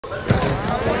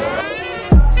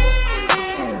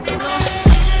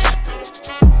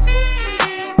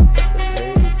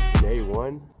Day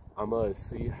one. I'm gonna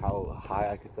see how high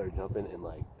I can start jumping in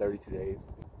like 32 days.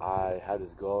 I have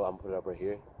this goal. I'm putting it up right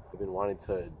here. I've been wanting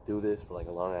to do this for like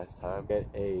a long ass time. Get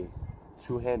a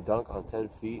two-hand dunk on 10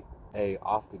 feet, a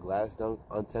off the glass dunk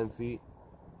on 10 feet,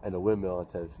 and a windmill on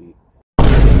 10 feet.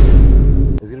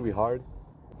 It's gonna be hard.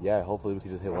 Yeah, hopefully we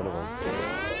can just hit one of them.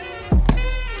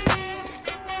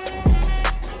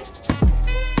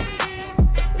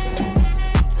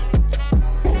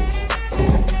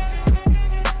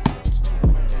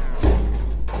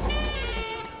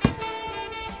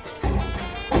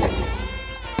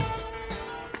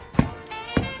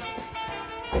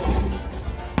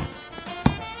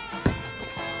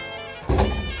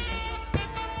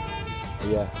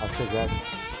 Yeah, I'll check that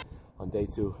on day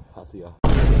 2. I'll see y'all.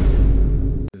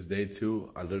 This is day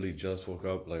 2. I literally just woke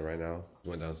up like right now.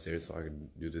 Went downstairs so I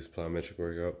could do this plyometric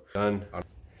workout. Done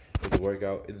with the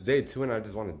workout. It's day 2 and I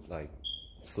just want to like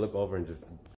flip over and just.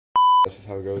 That's just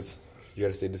how it goes. You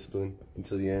gotta stay disciplined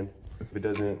until the end. If it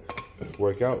doesn't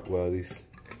work out, well at least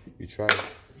you tried.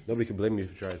 Nobody can blame me if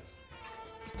you tried.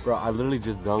 Bro, I literally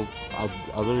just dunked. I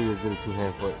literally just did a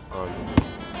 2-hand foot on.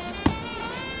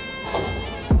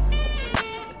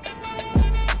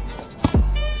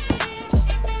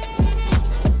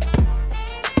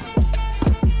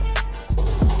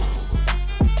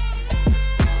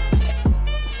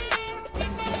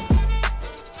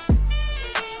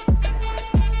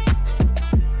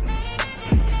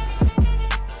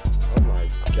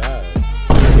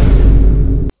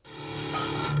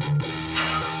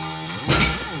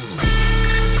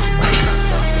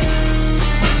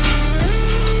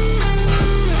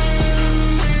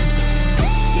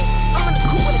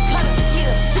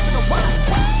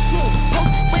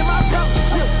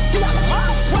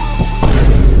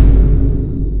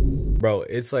 Bro,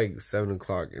 it's like 7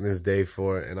 o'clock and it's day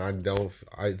 4 and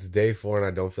it's day 4 and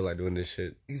I don't feel like doing this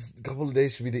shit. These couple of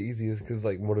days should be the easiest because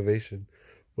like motivation,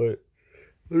 but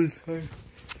I'm just tired.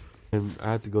 And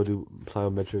I have to go do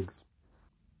plyometrics.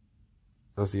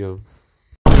 I'll see you.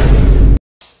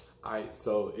 Alright,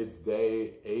 so it's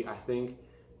day 8, I think,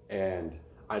 and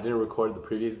I didn't record the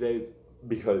previous days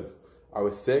because I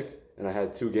was sick and I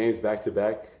had 2 games back to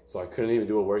back, so I couldn't even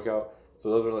do a workout. So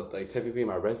those are like technically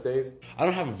my rest days. I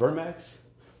don't have a Vermax,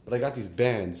 but I got these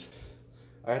bands.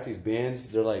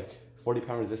 They're like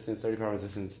 40-pound resistance, 30-pound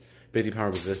resistance,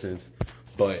 50-pound resistance.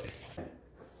 But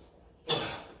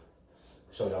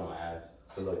show down my ass.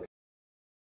 So look.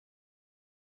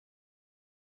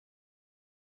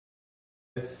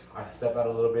 I step out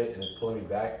a little bit and it's pulling me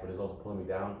back, but it's also pulling me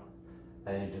down.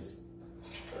 And you just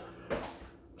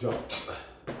jump.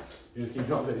 You just keep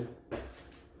jumping.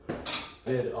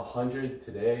 Did 100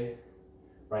 today,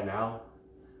 right now,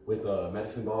 with the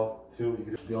medicine ball too.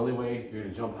 The only way you're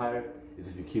gonna jump higher is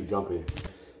if you keep jumping.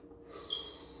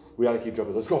 We gotta keep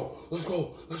jumping. Let's go, let's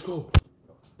go, let's go.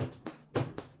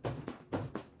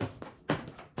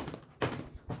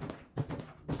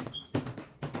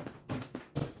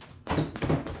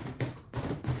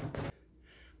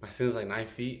 My ceiling's like 9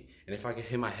 feet, and if I can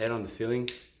hit my head on the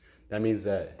ceiling, that means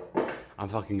that I'm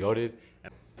fucking goated.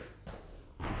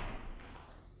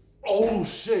 Oh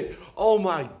shit! Oh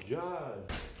my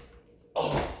god!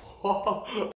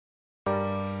 Oh.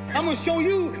 I'm gonna show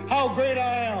you how great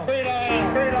I am. Great I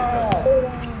am. Great I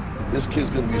am. This kid's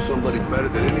gonna be somebody better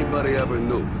than anybody ever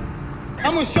knew.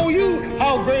 I'm gonna show you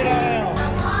how great I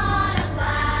am.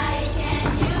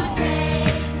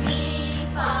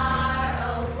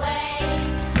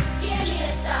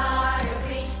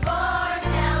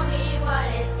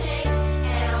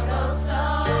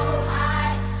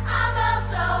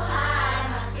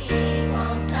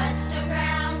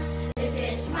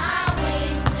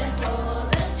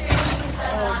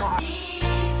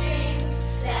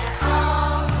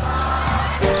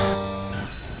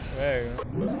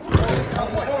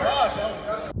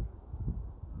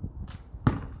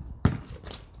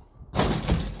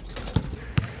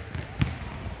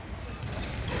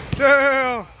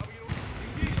 Yeah.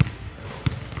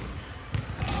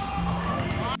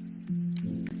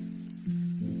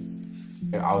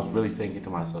 I was really thinking to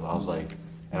myself, I was like,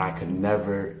 and I could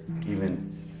never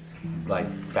even like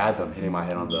fathom hitting my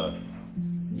head on the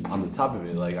top of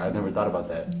it. Like I never thought about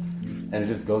that. And it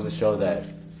just goes to show that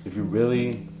if you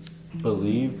really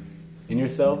believe in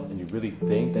yourself and you really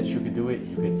think that you could do it,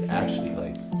 you could actually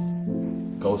like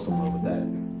go somewhere with that.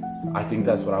 I think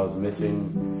that's what I was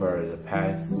missing for the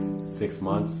past 6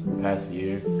 months, the past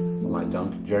year of my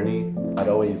dunk journey. I'd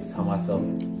always tell myself,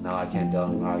 no, I can't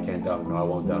dunk, no, I can't dunk, no, I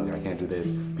won't dunk, I can't do this.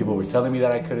 People were telling me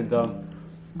that I couldn't dunk.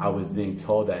 I was being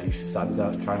told that you should stop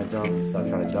trying to dunk, stop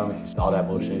trying to dunk, all that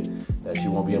bullshit, that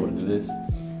you won't be able to do this.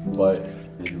 But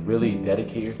if you really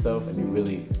dedicate yourself and you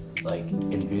really like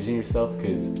envision yourself,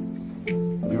 because if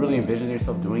you really envision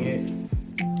yourself doing it,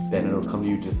 then it'll come to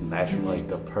you just naturally. Like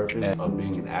the purpose of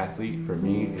being an athlete for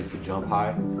me is to jump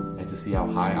high and to see how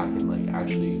high I can like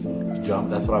actually jump.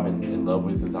 That's what I've been in love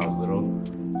with since I was little.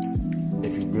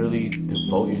 If you really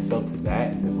devote yourself to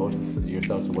that and devote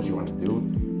yourself to what you want to do,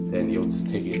 then you'll just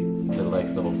take it to the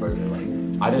next level further.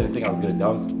 Like I didn't think I was gonna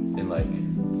dunk in like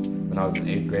when I was in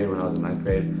 8th grade, when I was in 9th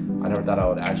grade. I never thought I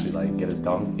would actually like get a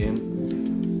dunk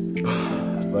in,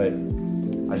 but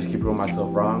I just keep proving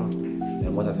myself wrong.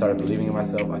 And once I started believing in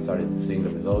myself, I started seeing the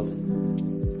results.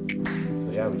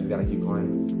 So yeah, we just gotta keep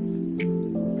going.